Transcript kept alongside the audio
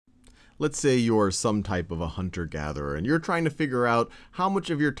Let's say you're some type of a hunter-gatherer, and you're trying to figure out how much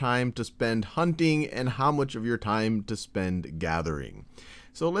of your time to spend hunting and how much of your time to spend gathering.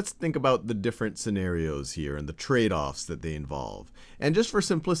 So let's think about the different scenarios here and the trade-offs that they involve. And just for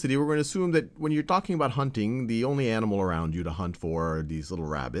simplicity, we're going to assume that when you're talking about hunting, the only animal around you to hunt for are these little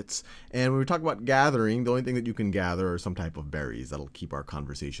rabbits. And when we talk about gathering, the only thing that you can gather are some type of berries. That'll keep our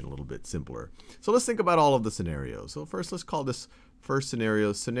conversation a little bit simpler. So let's think about all of the scenarios. So first, let's call this first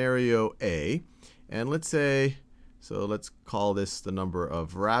scenario, scenario A. And let's call this the number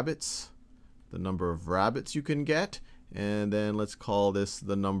of rabbits you can get. And then let's call this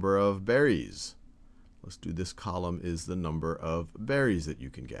the number of berries. Let's do this column is the number of berries that you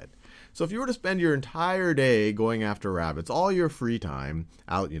can get. So if you were to spend your entire day going after rabbits, all your free time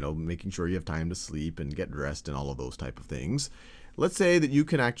out, making sure you have time to sleep and get dressed and all of those type of things, let's say that you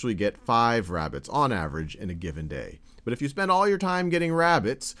can actually get 5 rabbits on average in a given day. But if you spend all your time getting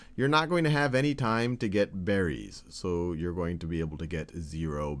rabbits, you're not going to have any time to get berries. So you're going to be able to get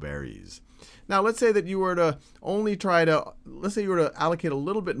 0 berries. Now let's say that you were to allocate a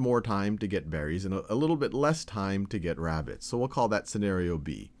little bit more time to get berries and a little bit less time to get rabbits. So we'll call that scenario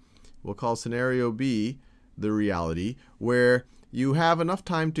B. We'll call scenario B the reality where you have enough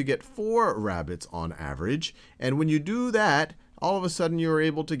time to get 4 rabbits on average. And when you do that, all of a sudden you're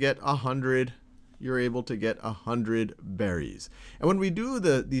able to get 100 berries. And when we do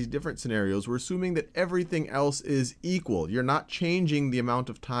these different scenarios, we're assuming that everything else is equal. You're not changing the amount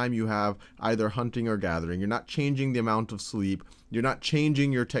of time you have either hunting or gathering. You're not changing the amount of sleep. You're not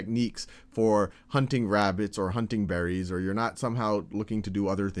changing your techniques for hunting rabbits or hunting berries, or you're not somehow looking to do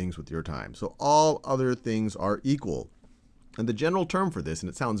other things with your time. So all other things are equal. And the general term for this, and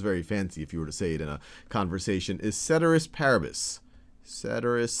it sounds very fancy if you were to say it in a conversation, is ceteris paribus.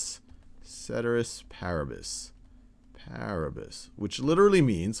 Ceteris paribus, which literally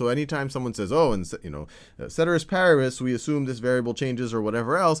means, so anytime someone says, oh, and ceteris paribus, we assume this variable changes or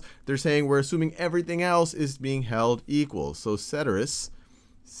whatever else, they're saying we're assuming everything else is being held equal. So ceteris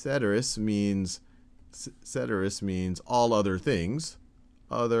means all other things,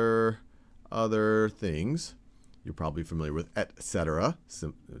 other things. You're probably familiar with et cetera. It's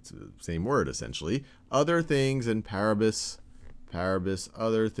the same word essentially. Other things, and paribus,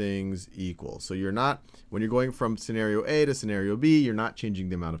 other things equal. So you're not, when you're going from scenario A to scenario B, you're not changing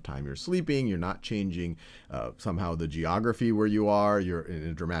the amount of time you're sleeping. You're not changing somehow the geography where you are. You're in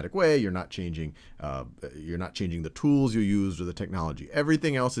a dramatic way. You're not changing the tools you use or the technology.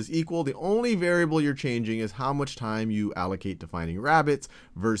 Everything else is equal. The only variable you're changing is how much time you allocate to finding rabbits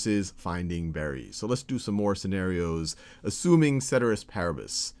versus finding berries. So let's do some more scenarios assuming ceteris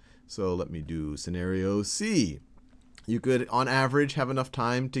paribus. So let me do scenario C. You could, on average, have enough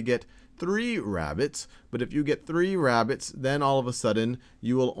time to get 3 rabbits, but if you get 3 rabbits, then all of a sudden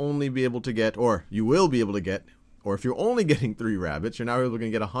you will only be able to get, or you will be able to get, or if you're only getting 3 rabbits, you're now able to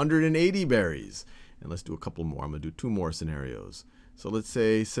get 180 berries. And let's do a couple more. I'm going to do 2 more scenarios. So let's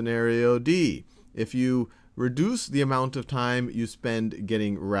say scenario D. If you reduce the amount of time you spend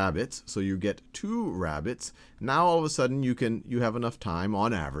getting rabbits, so you get 2 rabbits, now all of a sudden you have enough time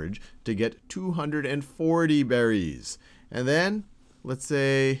on average to get 240 berries. And then let's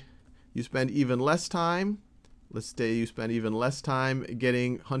say you spend even less time. Let's say you spend even less time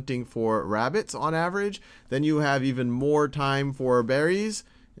hunting for rabbits on average. Then you have even more time for berries.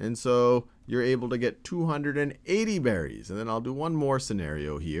 And so you're able to get 280 berries. And then I'll do one more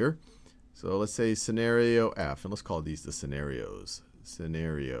scenario here. So let's say scenario F, and let's call these the scenarios.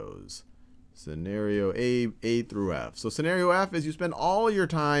 Scenario A through F. So scenario F is you spend all your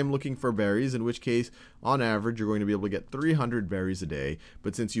time looking for berries, in which case, on average, you're going to be able to get 300 berries a day.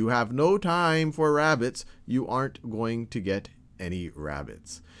 But since you have no time for rabbits, you aren't going to get any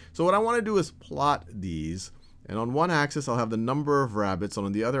rabbits. So what I want to do is plot these. And on one axis, I'll have the number of rabbits. And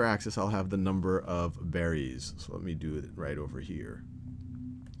on the other axis, I'll have the number of berries. So let me do it right over here.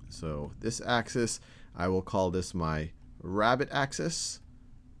 So this axis, I will call this my rabbit axis,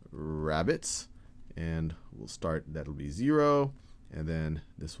 rabbits, and we'll start, that'll be 0, and then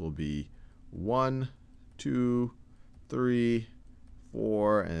this will be 1, 2, 3,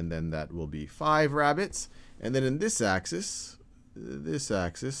 4, and then that will be 5 rabbits. And then in this axis,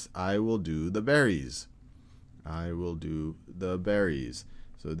 I will do the berries. So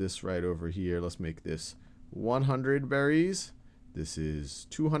this right over here, let's make this 100 berries. This is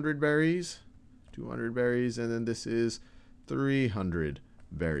 200 berries, and then this is 300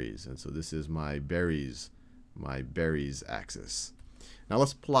 berries. And so this is my berries axis. Now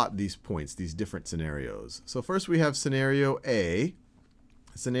let's plot these points, these different scenarios. So first we have scenario A.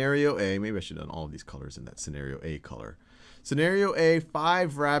 Maybe I should have done all of these colors in that scenario A color. Scenario A,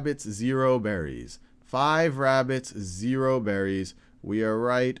 5 rabbits, 0 berries. 5 rabbits, 0 berries. We are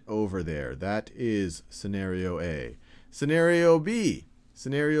right over there. That is scenario A. Scenario B.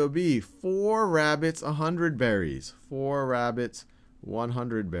 Scenario B, 4 rabbits, 100 berries. 4 rabbits,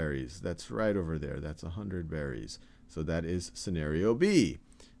 100 berries. That's right over there. That's 100 berries. So that is scenario B.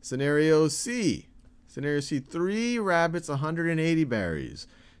 Scenario C. Scenario C, 3 rabbits, 180 berries.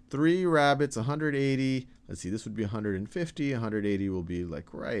 3 rabbits, 180. Let's see, this would be 150. 180 will be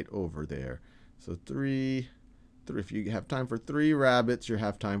like right over there. So if you have time for 3 rabbits, you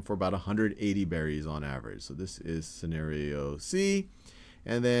have time for about 180 berries on average. So this is scenario C.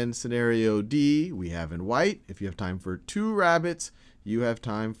 And then scenario D, we have in white. If you have time for 2 rabbits, you have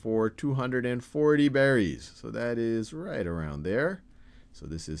time for 240 berries. So that is right around there. So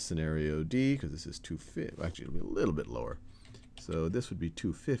this is scenario D, because this is 250. Actually, it'll be a little bit lower. So this would be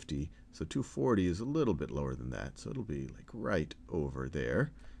 250. So 240 is a little bit lower than that. So it'll be like right over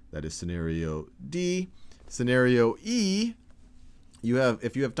there. That is scenario D. Scenario E,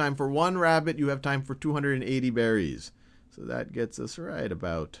 if you have time for 1 rabbit, you have time for 280 berries. So that gets us right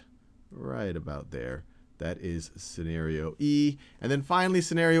about there. That is scenario E. And then finally,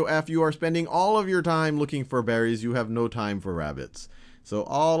 scenario F, you are spending all of your time looking for berries. You have no time for rabbits. So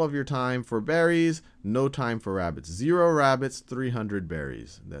all of your time for berries, no time for rabbits. 0 rabbits, 300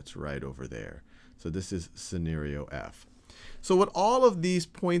 berries. That's right over there. So this is scenario F. So what all of these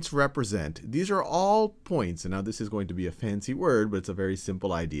points represent, these are all points, and now this is going to be a fancy word, but it's a very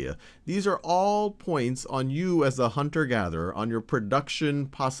simple idea. These are all points on you as a hunter-gatherer, on your production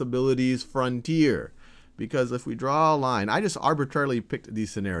possibilities frontier. Because if we draw a line, I just arbitrarily picked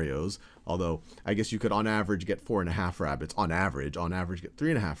these scenarios, although I guess you could on average get 4.5 rabbits, on average get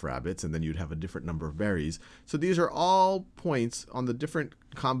 3.5 rabbits, and then you'd have a different number of berries. So these are all points on the different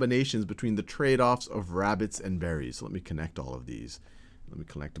combinations between the trade-offs of rabbits and berries. So let me connect all of these. Let me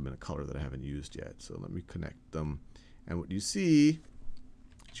connect them in a color that I haven't used yet. So let me connect them. And what you see,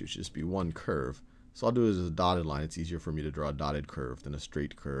 it should just be one curve. So I'll do it as a dotted line. It's easier for me to draw a dotted curve than a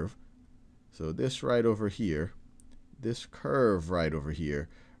straight curve. So this right over here, this curve right over here,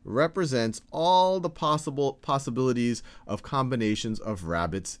 represents all the possibilities of combinations of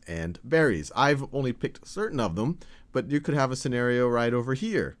rabbits and berries. I've only picked certain of them, but you could have a scenario right over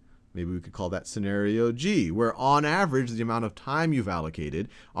here. Maybe we could call that scenario G, where on average, the amount of time you've allocated,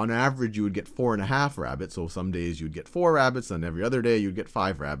 on average you would get 4.5 rabbits. So some days you'd get 4 rabbits, and every other day you'd get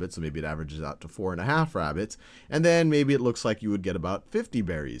 5 rabbits. So maybe it averages out to 4.5 rabbits. And then maybe it looks like you would get about 50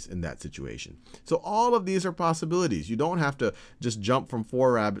 berries in that situation. So all of these are possibilities. You don't have to just jump from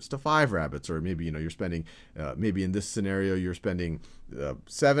 4 rabbits to 5 rabbits, or maybe you're spending, maybe in this scenario you're spending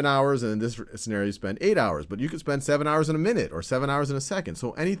 7 hours, and in this scenario you spend 8 hours. But you could spend 7 hours in a minute or 7 hours in a second.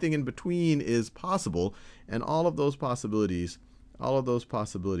 So anything in between is possible, and all of those possibilities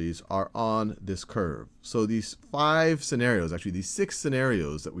are on this curve. So these 5 scenarios, actually these 6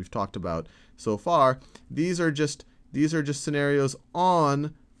 scenarios that we've talked about so far, these are just scenarios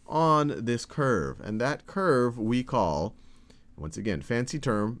on this curve, and that curve we call, once again, fancy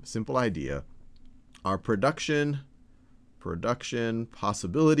term, simple idea, our production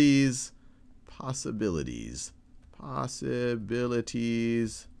possibilities.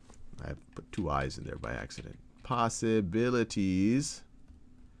 I put 2 I's in there by accident. Possibilities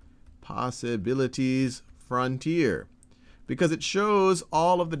frontier. Because it shows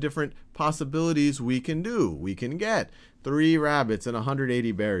all of the different possibilities we can do. We can get 3 rabbits and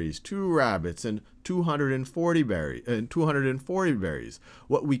 180 berries, 2 rabbits and 240 berries.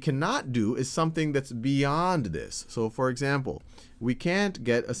 What we cannot do is something that's beyond this. So for example, we can't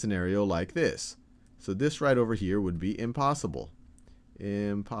get a scenario like this. So this right over here would be impossible.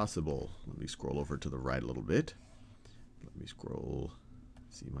 Impossible. Let me scroll over to the right a little bit. Let me scroll.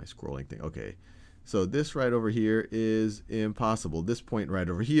 See my scrolling thing. Okay. So this right over here is impossible. This point right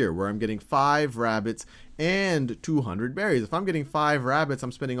over here, where I'm getting 5 rabbits and 200 berries. If I'm getting 5 rabbits,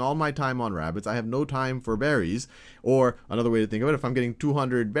 I'm spending all my time on rabbits. I have no time for berries. Or another way to think of it, if I'm getting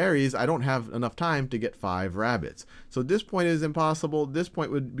 200 berries, I don't have enough time to get 5 rabbits. So this point is impossible. This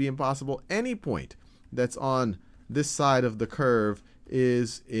point would be impossible. Any point that's on this side of the curve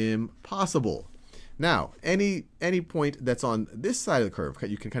is impossible. Now, any point that's on this side of the curve,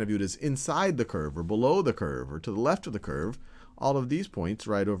 you can kind of view it as inside the curve or below the curve or to the left of the curve. All of these points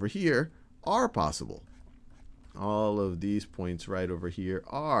right over here are possible. All of these points right over here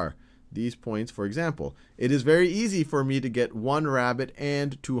are these points. For example, it is very easy for me to get 1 rabbit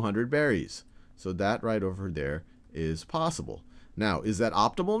and 200 berries. So that right over there is possible. Now, is that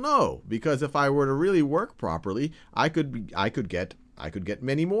optimal? No, because if I were to really work properly, I could get I could get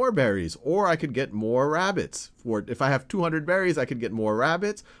many more berries, or I could get more rabbits. Or if I have 200 berries, I could get more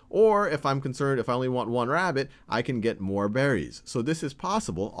rabbits, or if I'm concerned, if I only want one rabbit, I can get more berries. So this is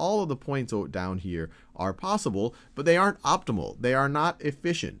possible. All of the points down here are possible, but they aren't optimal. They are not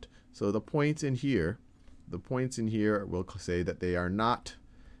efficient. So the points in here will say that they are not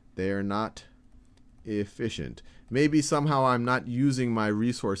efficient. Maybe somehow I'm not using my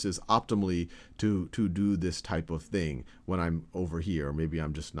resources optimally to do this type of thing when I'm over here. Or maybe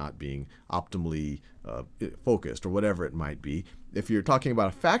I'm just not being optimally focused, or whatever it might be. If you're talking about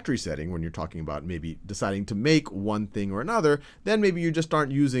a factory setting, when you're talking about maybe deciding to make one thing or another, then maybe you just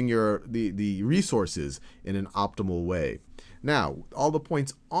aren't using the resources in an optimal way. Now, all the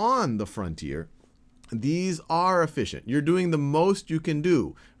points on the frontier, these are efficient. You're doing the most you can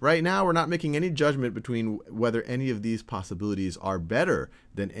do. Right now, we're not making any judgment between whether any of these possibilities are better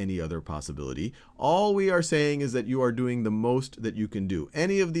than any other possibility. All we are saying is that you are doing the most that you can do.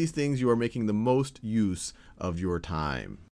 Any of these things, you are making the most use of your time.